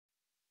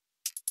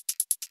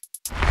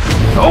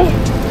Oh,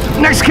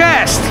 next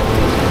cast.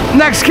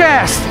 Next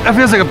cast. That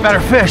feels like a better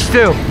fish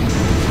too.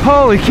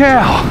 Holy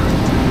cow.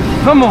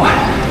 Come on.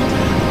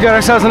 Got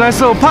ourselves a nice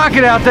little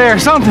pocket out there or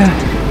something.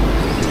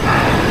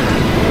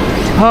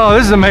 Oh,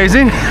 this is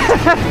amazing.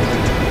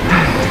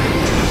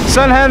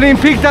 Sun hadn't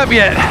even peeked up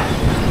yet.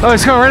 Oh,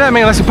 he's coming right at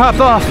me unless he popped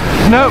off.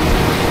 Nope,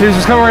 he was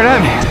just coming right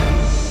at me.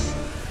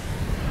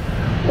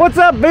 What's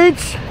up,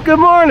 beach? Good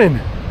morning.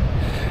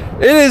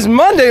 It is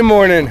Monday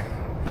morning,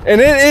 and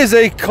it is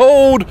a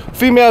cold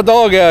female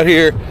dog out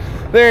here.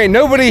 There ain't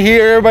nobody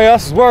here, everybody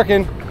else is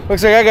working.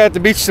 Looks like I got the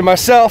beach to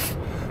myself.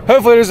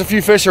 Hopefully there's a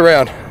few fish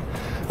around.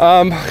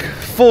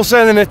 Full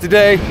sending it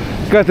today.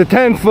 Got the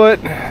 10-foot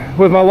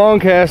with my long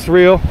cast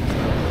reel.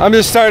 I'm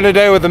just starting the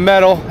day with a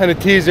metal and a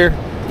teaser.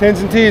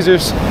 Tins and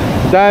teasers,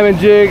 diamond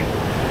jig,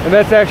 and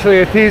that's actually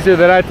a teaser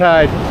that I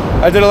tied.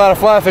 I did a lot of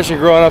fly fishing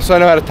growing up, so I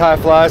know how to tie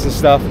flies and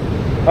stuff.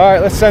 All right,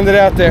 let's send it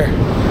out there.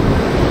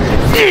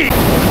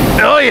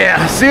 Oh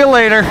yeah, see you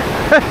later.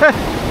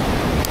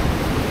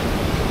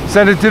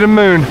 Send it to the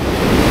moon.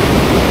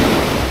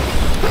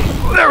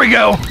 There we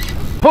go.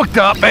 Hooked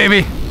up,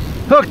 baby.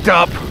 Hooked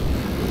up.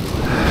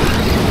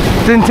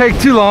 Didn't take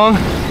too long.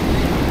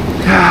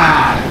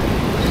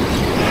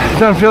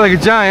 Doesn't feel like a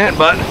giant,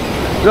 but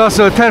it's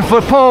also a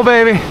 10-foot pole,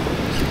 baby.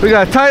 We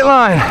got a tight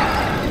line.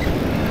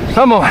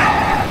 Come on.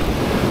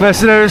 Nice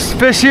to know there's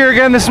fish here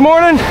again this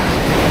morning.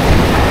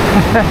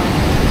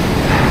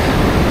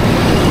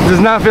 Does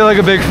not feel like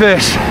a big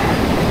fish.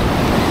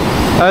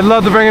 I'd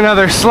love to bring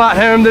another slot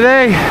home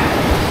today,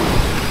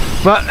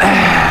 but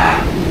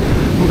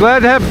I'm glad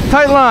to have a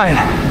tight line.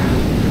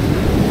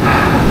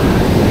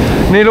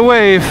 Need a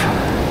wave.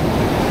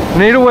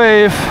 Need a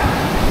wave.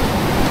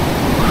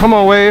 Come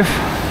on, wave.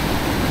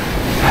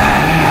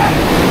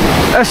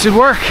 That should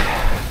work.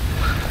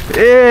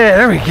 Yeah,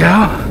 there we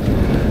go.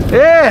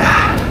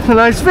 Yeah, a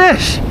nice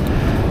fish.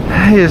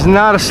 He is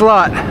not a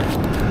slot.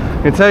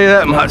 I can tell you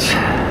that much.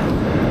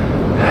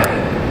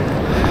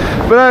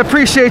 But I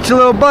appreciate you,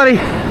 little buddy.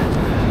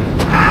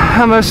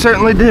 I most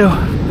certainly do.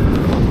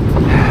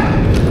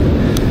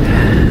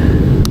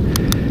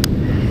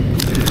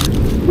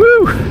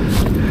 Woo!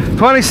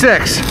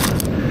 26.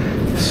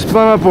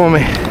 Spun up on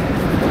me.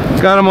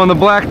 Got him on the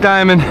black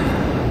diamond.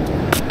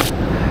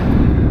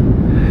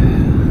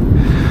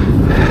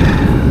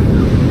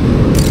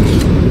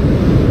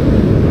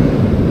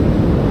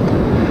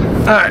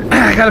 Alright,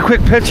 I got a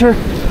quick picture.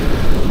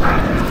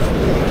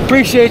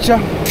 Appreciate you.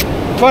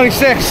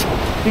 26.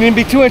 You need to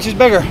be 2 inches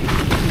bigger.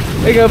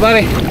 There you go,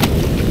 buddy.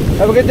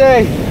 Have a good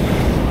day.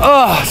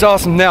 Oh, it's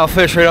awesome now,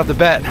 fish right off the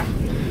bat.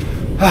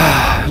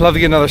 I'd love to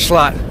get another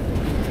slot.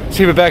 Let's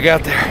keep it back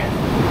out there.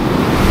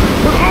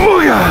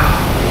 Oh, yeah.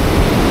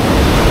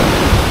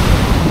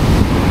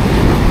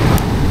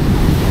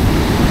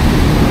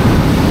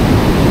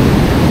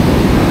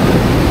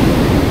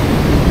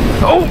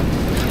 Oh,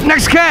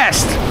 next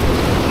cast.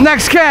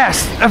 Next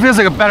cast. That feels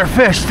like a better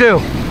fish too.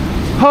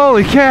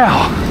 Holy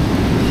cow.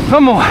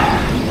 Come on.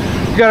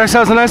 Got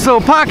ourselves a nice little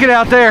pocket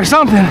out there or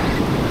something.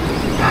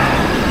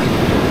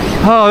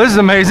 Oh, this is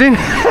amazing.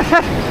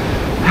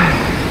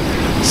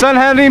 Sun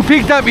hadn't even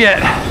peeked up yet.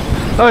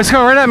 Oh, he's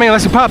coming right at me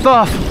unless he popped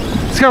off.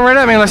 He's coming right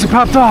at me unless he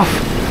popped off.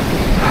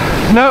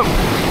 Nope,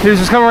 he was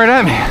just coming right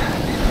at me.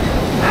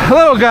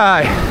 Little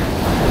guy.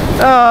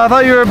 Oh, I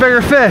thought you were a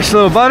bigger fish,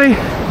 little buddy.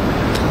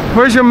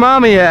 Where's your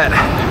mommy at?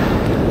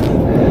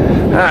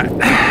 All right.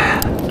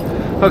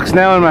 Hook's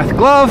now in my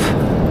glove.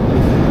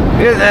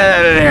 Get that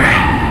out of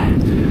there.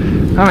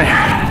 Come here.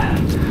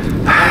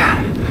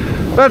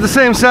 About the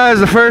same size as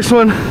the first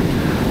one.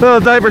 Little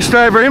diaper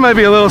striper. He might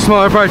be a little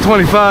smaller, probably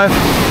 25.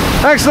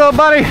 Thanks, little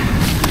buddy.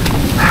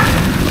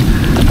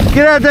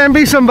 Get out there and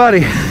be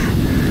somebody.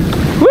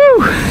 Woo!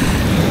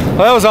 Well,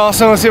 that was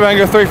awesome. Let's see if I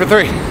can go 3 for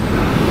 3.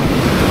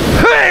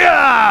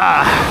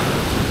 Hey-ya!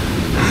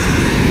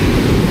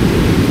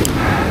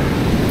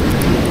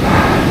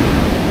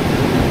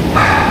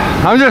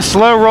 I'm just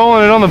slow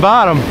rolling it on the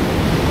bottom.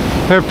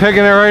 They're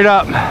picking it right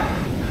up.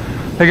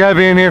 They gotta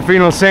be in here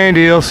feeding on sand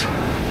eels.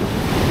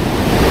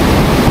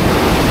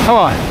 Come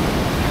on.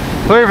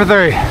 3 for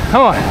 3.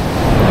 Come on.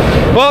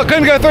 Well, it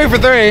couldn't go 3 for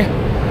 3,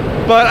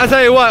 but I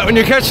tell you what, when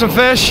you catch some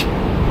fish,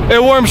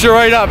 it warms you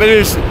right up. It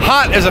is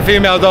hot as a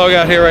female dog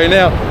out here right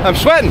now. I'm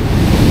sweating.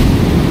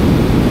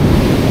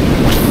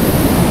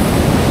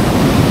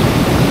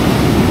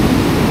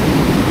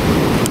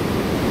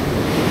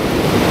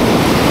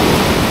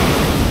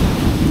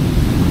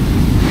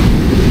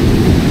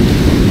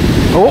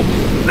 Oh,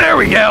 there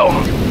we go.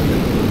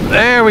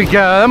 There we go.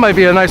 That might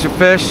be a nicer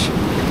fish.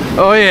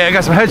 Oh yeah, I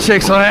got some head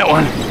shakes on that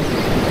one.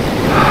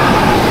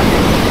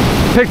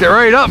 Picked it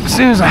right up as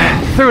soon as I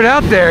threw it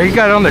out there. He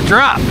got it on the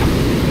drop.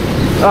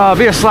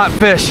 Be a slot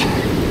fish.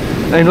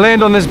 And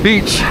land on this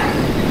beach.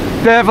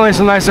 Definitely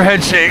some nicer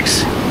head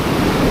shakes.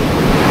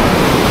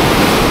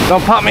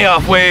 Don't pop me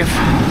off, wave.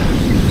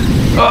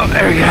 Oh,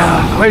 there we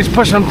go. Wave's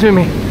pushing them to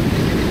me.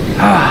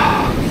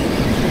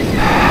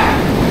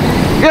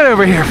 Get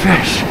over here,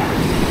 fish.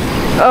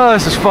 Oh,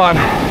 this is fun.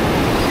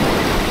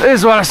 This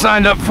is what I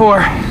signed up for.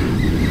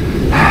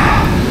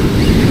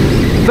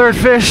 Third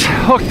fish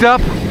hooked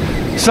up.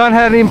 Sun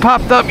hadn't even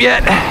popped up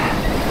yet.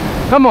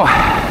 Come on.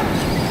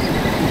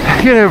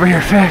 Get over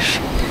here, fish.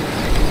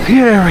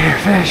 Get over here,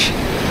 fish.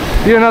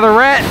 You another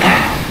rat.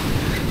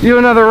 You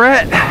another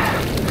rat.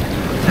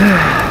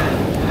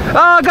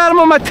 Oh, I got him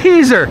on my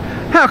teaser.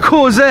 How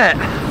cool is that?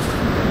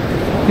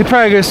 He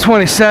probably goes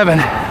 27.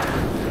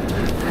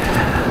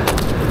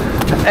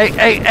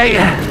 Hey.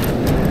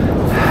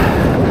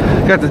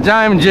 Got the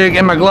diamond jig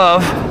in my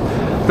glove.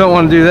 Don't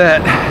want to do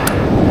that.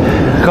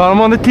 Caught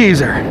him on the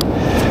teaser.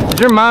 Is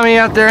your mommy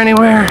out there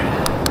anywhere?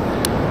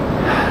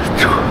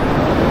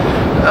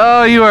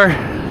 Oh, you are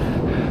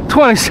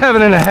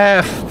 27 and a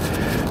half.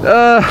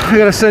 I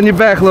gotta send you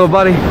back, little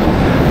buddy.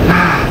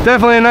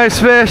 Definitely a nice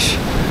fish.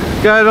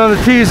 Got it on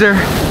the teaser.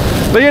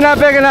 But you're not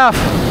big enough.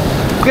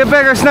 Get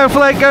bigger,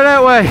 Snowflake, go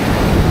that way.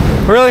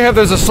 I really hope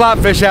there's a slot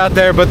fish out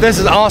there, but this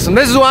is awesome.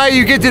 This is why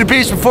you get to the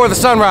beach before the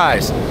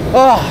sunrise.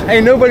 Oh,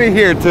 ain't nobody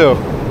here too.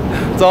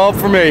 It's all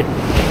for me.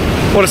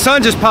 Well, the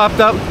sun just popped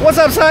up. What's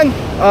up, son?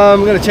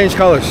 I'm gonna change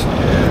colors.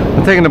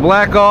 I'm taking the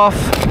black off.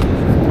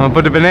 I'm gonna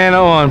put the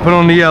banana on, put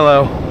on the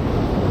yellow.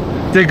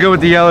 Did good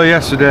with the yellow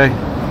yesterday.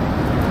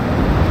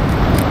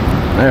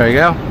 There we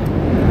go.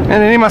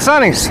 And I need my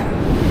sunnies.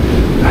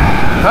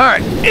 All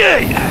right,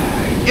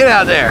 get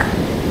out there.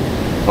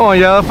 Come on,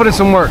 yellow, put in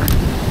some work.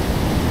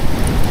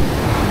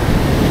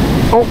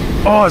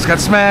 Oh, it's got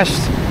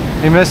smashed.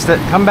 He missed it.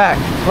 Come back.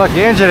 Look,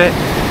 you injured it.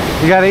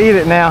 You gotta eat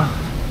it now.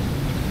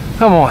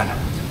 Come on.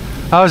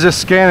 I was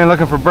just scanning,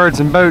 looking for birds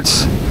and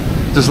boats.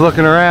 Just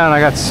looking around. I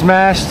got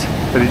smashed,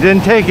 but he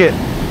didn't take it.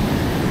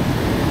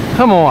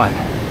 Come on.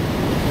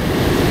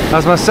 That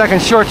was my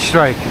second short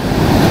strike.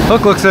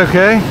 Hook looks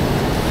okay.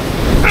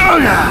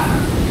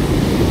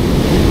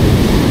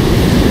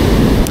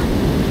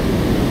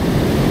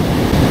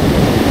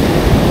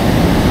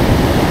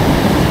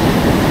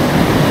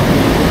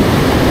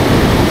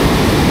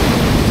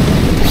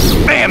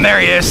 Bam, there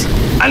he is.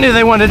 I knew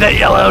they wanted that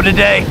yellow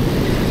today.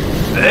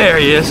 There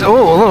he is.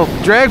 Oh, a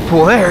little drag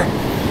pull there.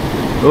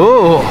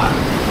 Oh.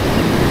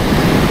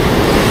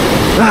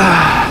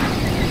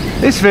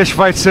 These fish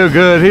fight so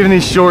good, even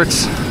these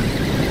shorts.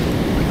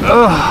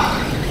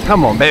 Oh,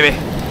 come on, baby.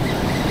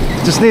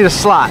 Just need a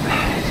slot.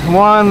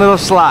 One little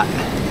slot.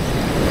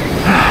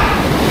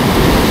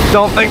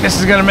 Don't think this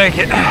is gonna make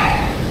it.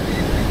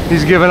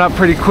 He's giving up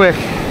pretty quick.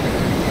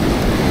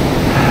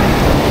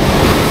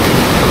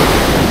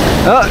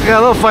 Oh, got a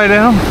little fight in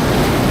him.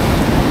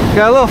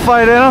 Got a little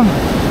fight in him.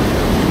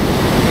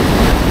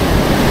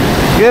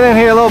 Get in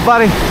here, little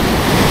buddy.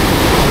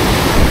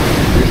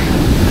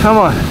 Come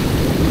on.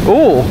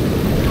 Ooh.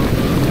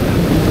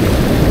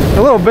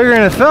 A little bigger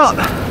than it felt.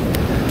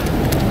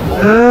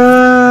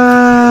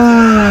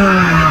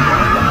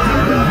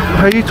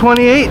 Are you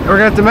 28? We're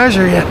gonna have to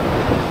measure yet.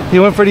 He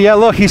went for the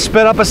yellow. Look, he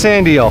spit up a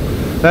sand eel.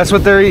 That's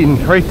what they're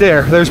eating right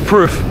there. There's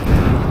proof.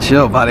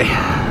 Chill, buddy.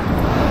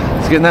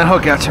 It's getting that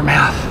hook out your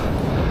mouth.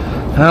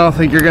 I don't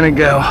think you're gonna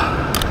go.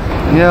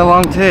 Yeah,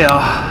 long tail.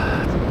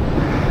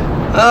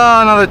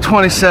 Oh, another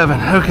 27.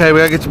 Okay, we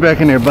gotta get you back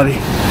in there, buddy.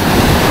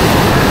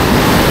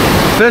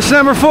 Fish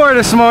number 4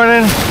 this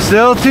morning.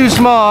 Still too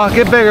small.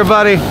 Get bigger,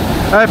 buddy.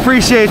 I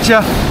appreciate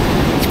you.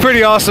 It's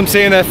pretty awesome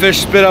seeing that fish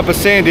spit up a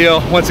sand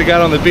eel once it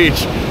got on the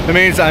beach. It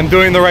means I'm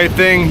doing the right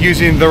thing,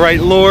 using the right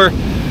lure.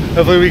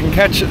 Hopefully we can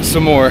catch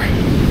some more.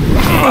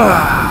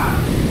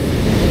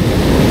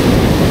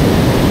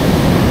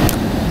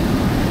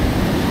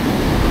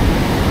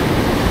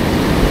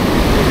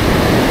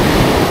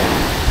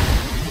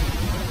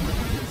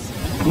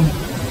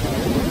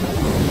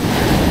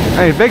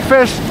 Hey, big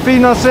fish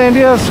feeding on sand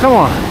eels, come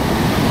on.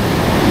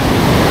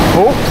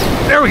 Oh,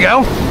 there we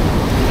go.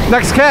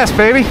 Next cast,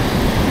 baby.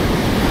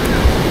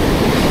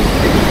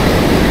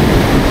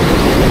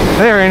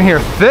 They're in here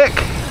thick.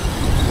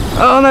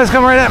 Oh no, it's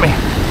coming right at me.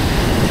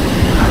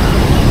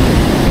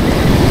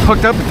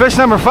 Hooked up fish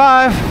number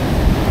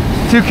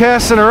 5. 2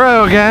 casts in a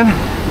row again.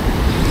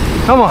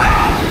 Come on.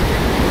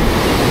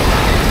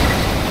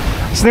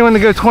 Just need one to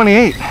go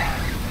 28.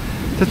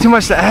 Is that too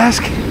much to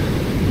ask?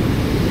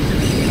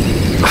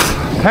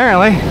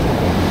 Apparently.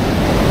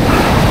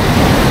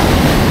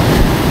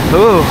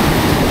 Ooh.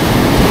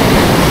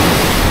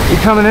 You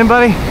coming in,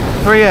 buddy?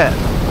 Where you at?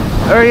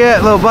 Where you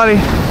at, little buddy?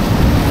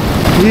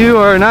 You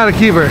are not a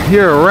keeper.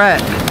 You're a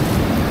rat.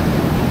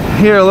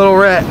 You're a little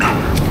rat.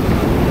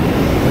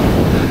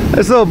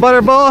 That's a little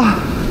butterball,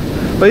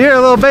 but you're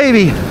a little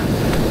baby.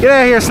 Get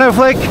out of here,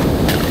 Snowflake.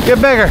 Get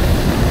bigger.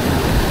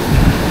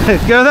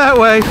 Go that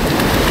way.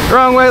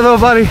 Wrong way, little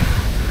buddy.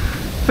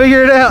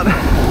 Figure it out.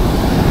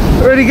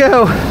 Where'd he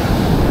go?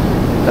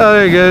 Oh,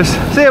 there he goes.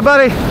 See ya,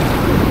 buddy.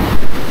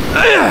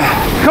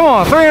 Come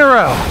on, 3 in a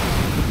row.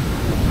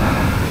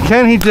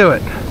 Can he do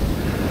it?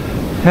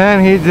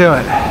 Can he do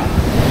it?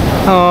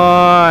 Come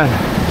on.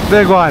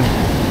 Big one.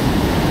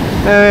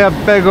 Hey, a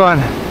big one.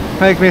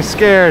 Make me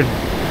scared.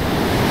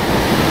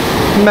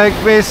 Make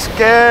me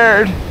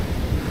scared.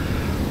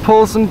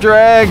 Pull some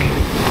drag.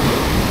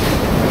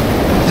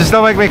 Just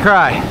don't make me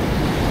cry.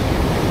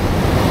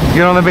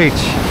 Get on the beach.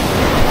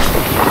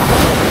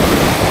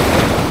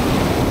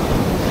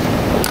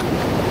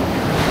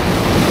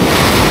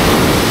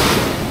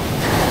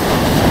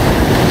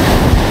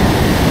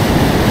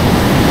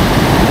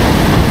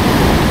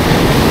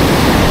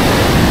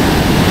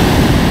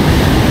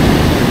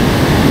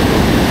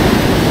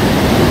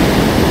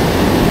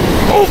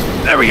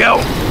 we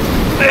go.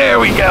 There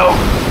we go.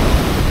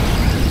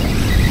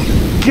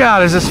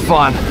 God, is this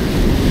fun.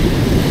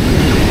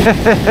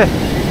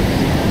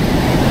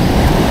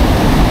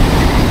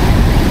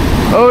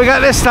 Oh, we got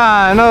this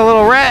time, another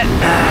little rat.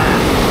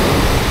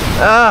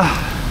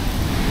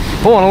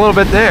 Pulling a little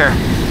bit there.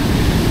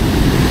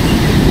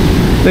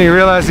 Then you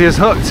realize he is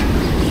hooked.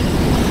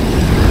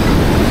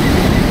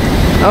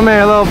 Come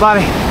here, little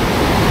buddy.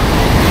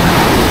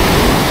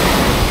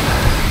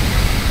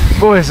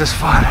 Boy, is this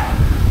fun.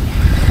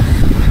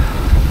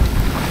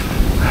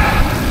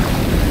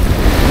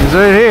 He's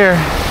right here.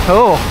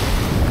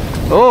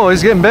 Oh,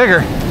 he's getting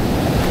bigger.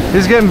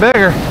 He's getting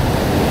bigger.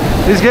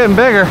 He's getting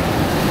bigger.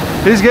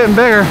 He's getting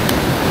bigger.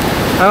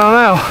 I don't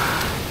know.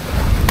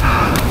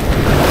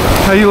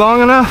 Are you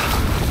long enough?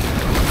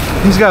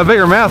 He's got a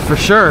bigger mouth for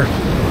sure.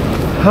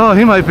 Oh,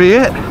 he might be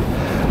it.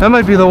 That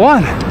might be the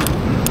one.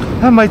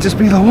 That might just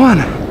be the one.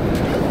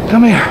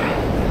 Come here.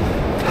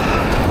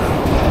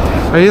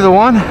 Are you the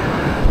one?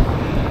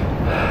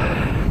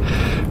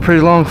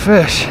 Pretty long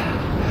fish.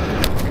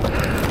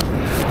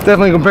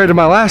 Definitely compared to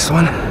my last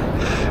one.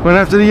 Went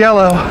after the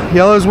yellow.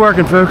 Yellow's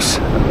working, folks.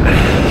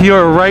 You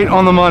are right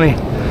on the money.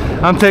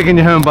 I'm taking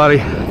you home, buddy.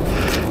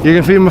 You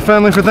can feed my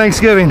family for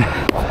Thanksgiving.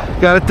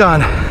 Got it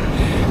done.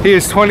 He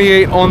is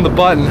 28 on the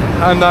button.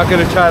 I'm not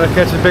gonna try to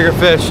catch a bigger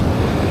fish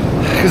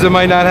because it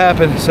might not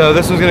happen. So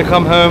this one's gonna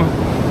come home,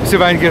 see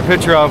if I can get a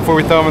picture of him before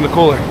we throw him in the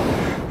cooler.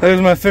 There's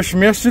my fish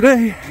from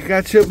yesterday.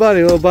 Got you,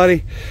 buddy, little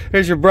buddy.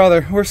 Here's your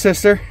brother or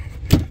sister.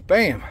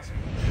 Bam.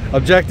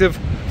 Objective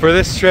for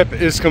this trip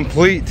is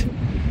complete.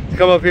 To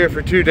come up here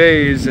for 2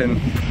 days and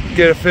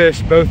get a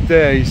fish both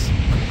days.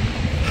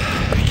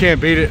 Can't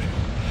beat it.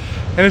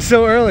 And it's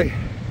so early.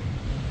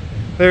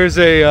 There's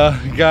a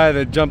guy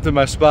that jumped in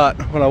my spot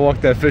when I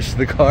walked that fish to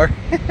the car.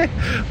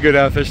 Go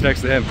down and fish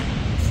next to him.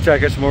 Let's try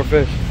to catch some more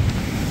fish.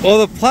 Well,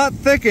 the plot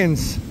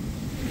thickens.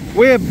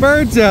 We have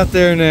birds out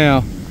there now.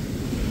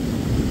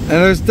 And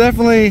there's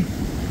definitely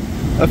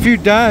a few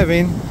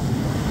diving.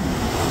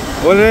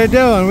 What are they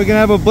doing? We can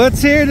have a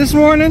blitz here this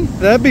morning?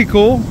 That'd be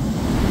cool.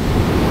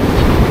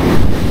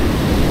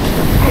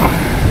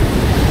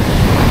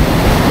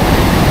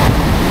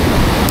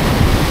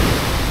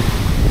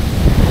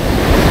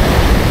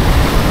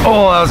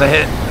 Oh, that was a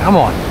hit. Come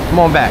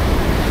on back.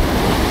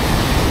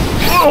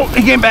 Oh,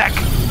 he came back.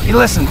 He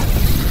listened.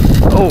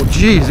 Oh,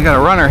 geez, I got a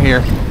runner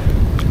here.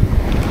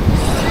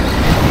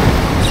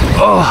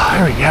 Oh,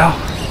 there we go.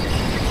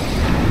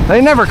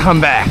 They never come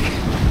back.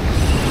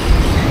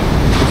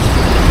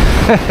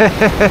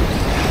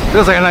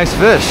 Feels like a nice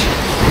fish.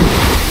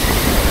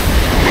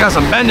 Got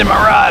some bend in my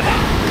rod.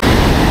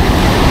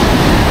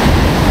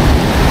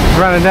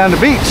 Running down the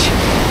beach.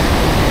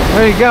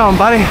 Where you going,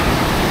 buddy?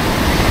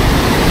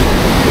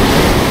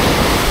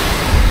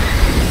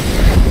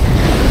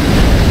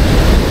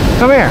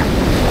 Come here.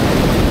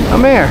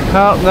 Come here.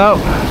 Oh, no.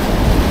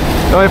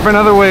 Wait for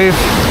another wave.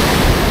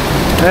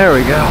 There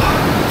we go.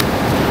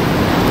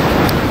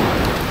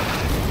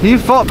 You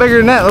fought bigger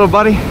than that, little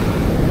buddy.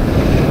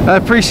 I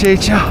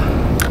appreciate you.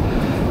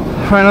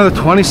 For another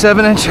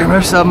 27 incher,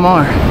 most of them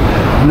are.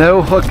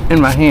 No hook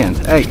in my hand.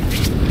 Hey.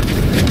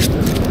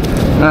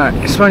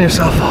 Alright, spun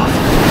yourself off.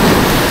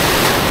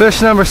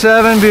 Fish number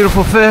 7,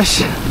 beautiful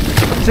fish.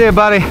 See ya,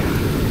 buddy.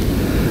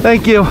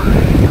 Thank you.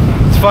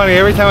 It's funny,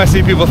 every time I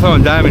see people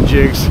throwing diamond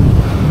jigs,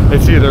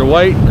 it's either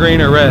white, green,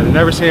 or red. I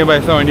never see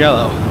anybody throwing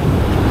yellow.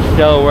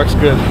 Yellow works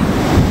good.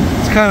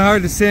 It's kind of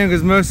hard to see them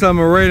because most of them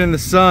are right in the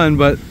sun,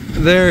 but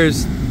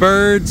there's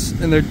birds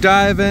and they're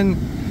diving.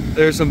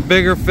 There's some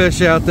bigger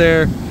fish out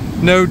there,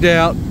 no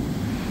doubt.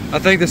 I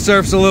think the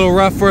surf's a little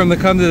rough for them to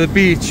come to the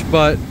beach,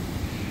 but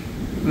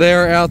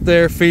they're out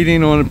there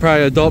feeding on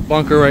probably adult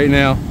bunker right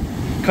now.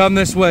 Come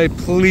this way,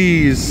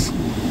 please.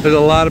 There's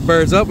a lot of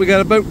birds. Oh, we got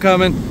a boat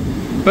coming.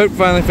 Boat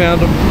finally found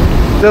them.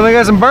 Definitely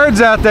got some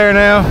birds out there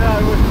now. Yeah,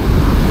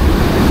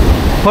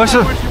 I wish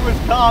it was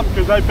calm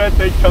because I bet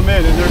they'd come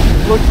in, and there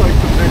looks like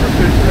some bigger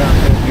fish around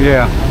there.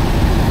 Yeah.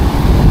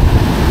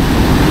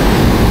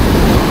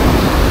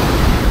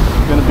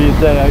 It's gonna be a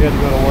day. I got to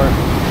go to work.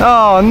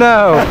 Oh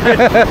no!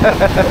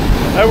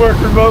 I work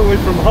remotely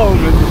from home,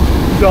 and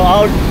so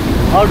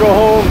I'll go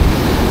home,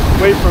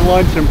 wait for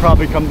lunch, and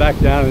probably come back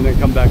down, and then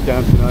come back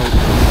down tonight.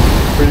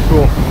 Pretty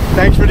cool.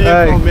 Thanks for the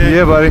info, man.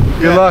 Yeah, buddy.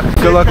 Good luck.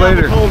 Good luck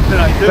later. Home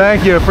tonight, too.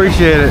 Thank you.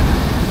 Appreciate it.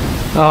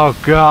 Oh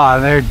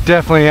God, they're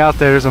definitely out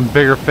there. There's some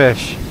bigger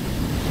fish.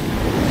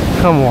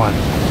 Come on.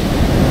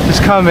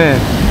 Just come in.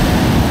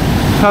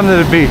 Come to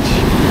the beach.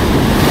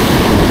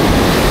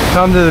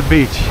 Come to the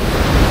beach.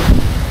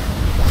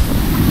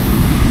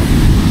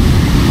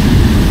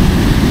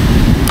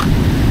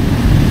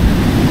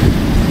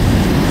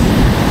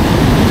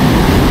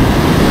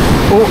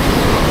 Oh,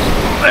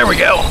 there we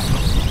go.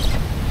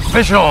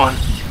 Fish on.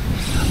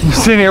 I'm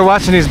sitting here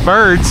watching these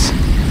birds.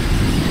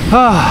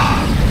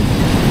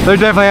 Oh, they're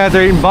definitely out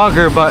there eating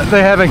bunker, but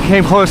they haven't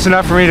came close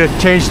enough for me to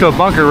change to a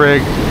bunker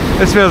rig.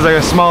 This feels like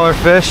a smaller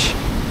fish.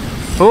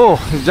 Oh,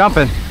 he's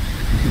jumping.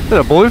 Is it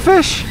a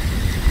bluefish?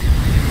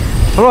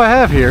 What do I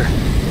have here?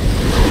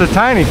 It's a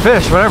tiny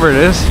fish, whatever it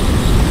is.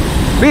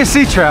 Be a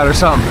sea trout or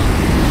something.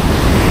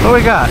 What do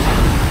we got?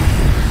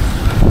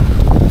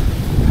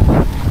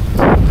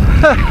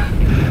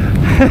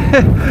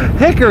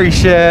 Hickory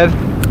shad.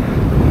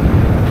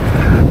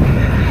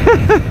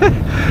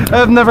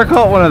 I've never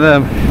caught one of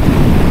them.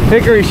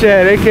 Hickory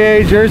shad,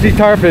 aka Jersey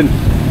tarpon.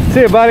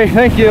 See you, buddy.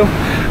 Thank you.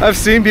 I've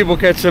seen people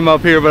catch them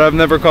up here, but I've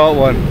never caught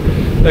one.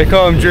 They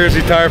call them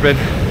Jersey tarpon.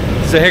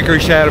 It's a hickory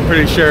shad, I'm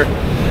pretty sure.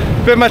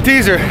 Bit my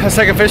teaser. I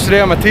second fish today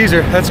on my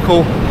teaser. That's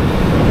cool.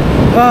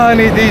 I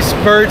need these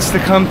birds to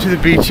come to the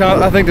beach.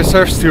 I think the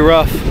surf's too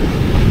rough.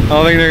 I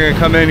don't think they're gonna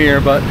come in here,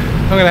 but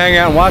I'm gonna hang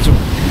out and watch them.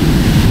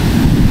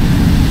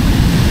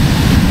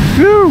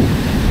 Whew!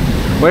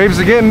 Waves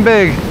are getting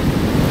big.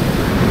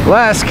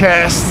 Last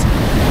cast.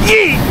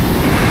 Yeet!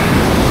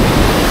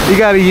 You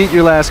gotta yeet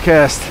your last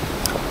cast.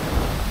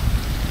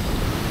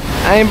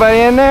 Anybody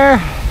in there?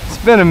 It's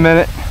been a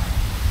minute.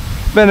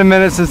 It's been a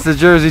minute since the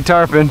Jersey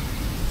tarpon.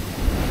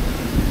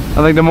 I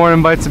think the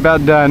morning bite's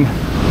about done.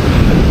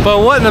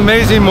 But what an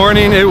amazing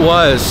morning it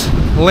was.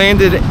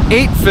 Landed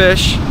 8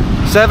 fish,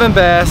 7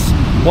 bass,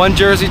 1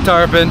 Jersey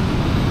tarpon,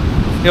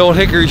 the old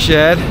hickory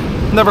shad.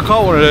 Never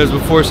caught one of those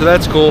before, so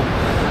that's cool.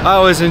 I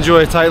always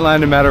enjoy a tight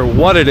line no matter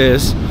what it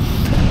is.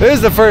 This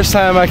is the first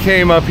time I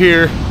came up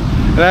here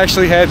and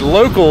actually had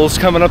locals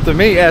coming up to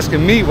me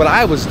asking me what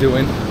I was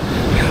doing,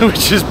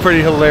 which is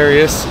pretty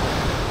hilarious.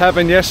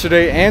 Happened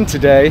yesterday and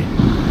today.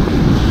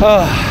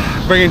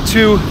 Bringing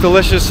 2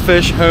 delicious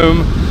fish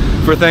home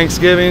for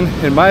Thanksgiving.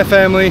 In my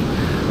family,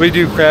 we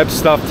do crab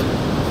stuffed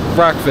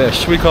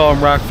rockfish. We call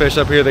them rockfish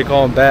up here. They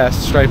call them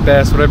bass, striped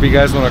bass, whatever you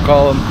guys want to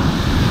call them.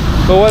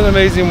 But what an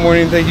amazing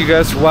morning. Thank you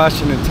guys for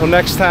watching. Until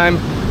next time,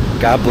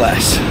 God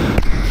bless.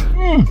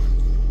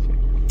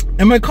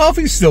 And my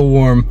coffee's still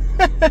warm.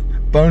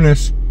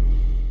 Bonus.